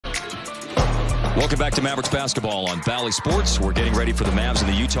Welcome back to Mavericks basketball on Valley Sports. We're getting ready for the Mavs and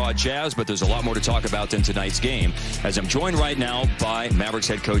the Utah Jazz, but there's a lot more to talk about than tonight's game, as I'm joined right now by Mavericks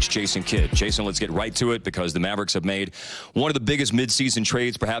head coach Jason Kidd. Jason, let's get right to it, because the Mavericks have made one of the biggest midseason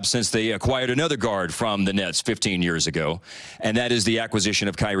trades perhaps since they acquired another guard from the Nets 15 years ago, and that is the acquisition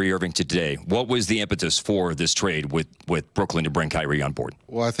of Kyrie Irving today. What was the impetus for this trade with Brooklyn to bring Kyrie on board?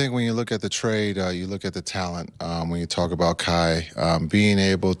 Well, I think when you look at the trade, you look at the talent. When you talk about Kai, being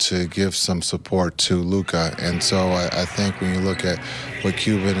able to give some support to Luka. And so I think when you look at what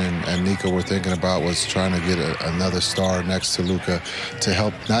Cuban and Nico were thinking about was trying to get another star next to Luka to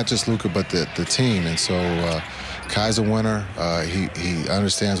help not just Luka but the team. And so Kai's a winner. He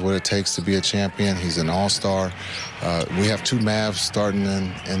understands what it takes to be a champion. He's an all-star. We have two Mavs starting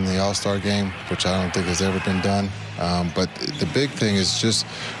in the all-star game, which I don't think has ever been done. But the big thing is just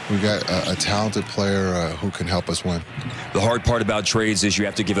we got a talented player who can help us win. The hard part about trades is you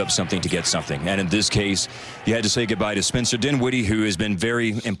have to give up something to get something. And in this case, you had to say goodbye to Spencer Dinwiddie, who has been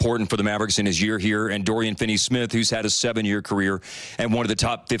very important for the Mavericks in his year here, and Dorian Finney-Smith, who's had a 7-year career and one of the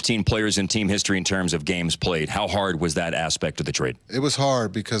top 15 players in team history in terms of games played. How hard was that aspect of the trade? It was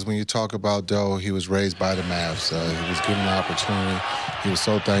hard because when you talk about Doe, he was raised by the Mavs. He was given the opportunity. He was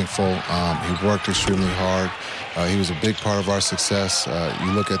so thankful. He worked extremely hard. He was a big part of our success.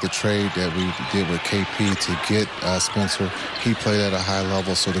 You look at the trade that we did with KP to get Spencer. He played at a high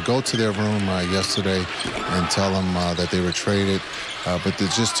level. So to go to their room yesterday and tell them that they were traded, but to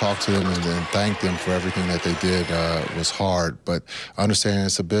just talk to them and then thank them for everything that they did was hard. But understanding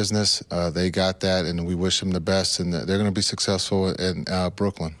it's a business, they got that, and we wish them the best, and they're going to be successful in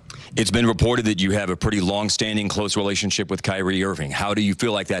Brooklyn. It's been reported that you have a pretty long-standing, close relationship with Kyrie Irving. How do you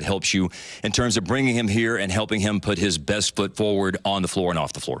feel like that helps you in terms of bringing him here and helping him put his best foot forward on the floor and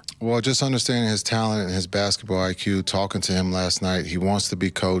off the floor? Well, just understanding his talent and his basketball IQ, talking to him last night, he wants to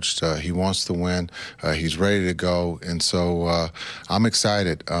be coached. He wants to win. He's ready to go. And so I'm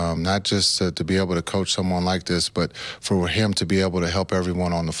excited, not just to be able to coach someone like this, but for him to be able to help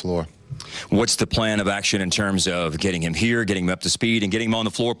everyone on the floor. What's the plan of action in terms of getting him here, getting him up to speed, and getting him on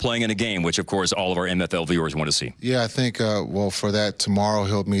the floor playing in a game, which, of course, all of our MFL viewers want to see? Yeah, I think, well, for that, tomorrow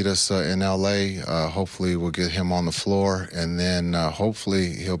he'll meet us in L.A. Hopefully we'll get him on the floor, and then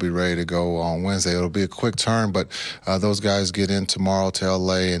hopefully he'll be ready to go on Wednesday. It'll be a quick turn, but those guys get in tomorrow to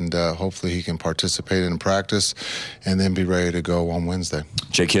L.A., and hopefully he can participate in practice and then be ready to go on Wednesday.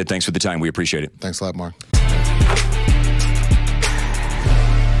 Jay Kidd, thanks for the time. We appreciate it. Thanks a lot, Mark.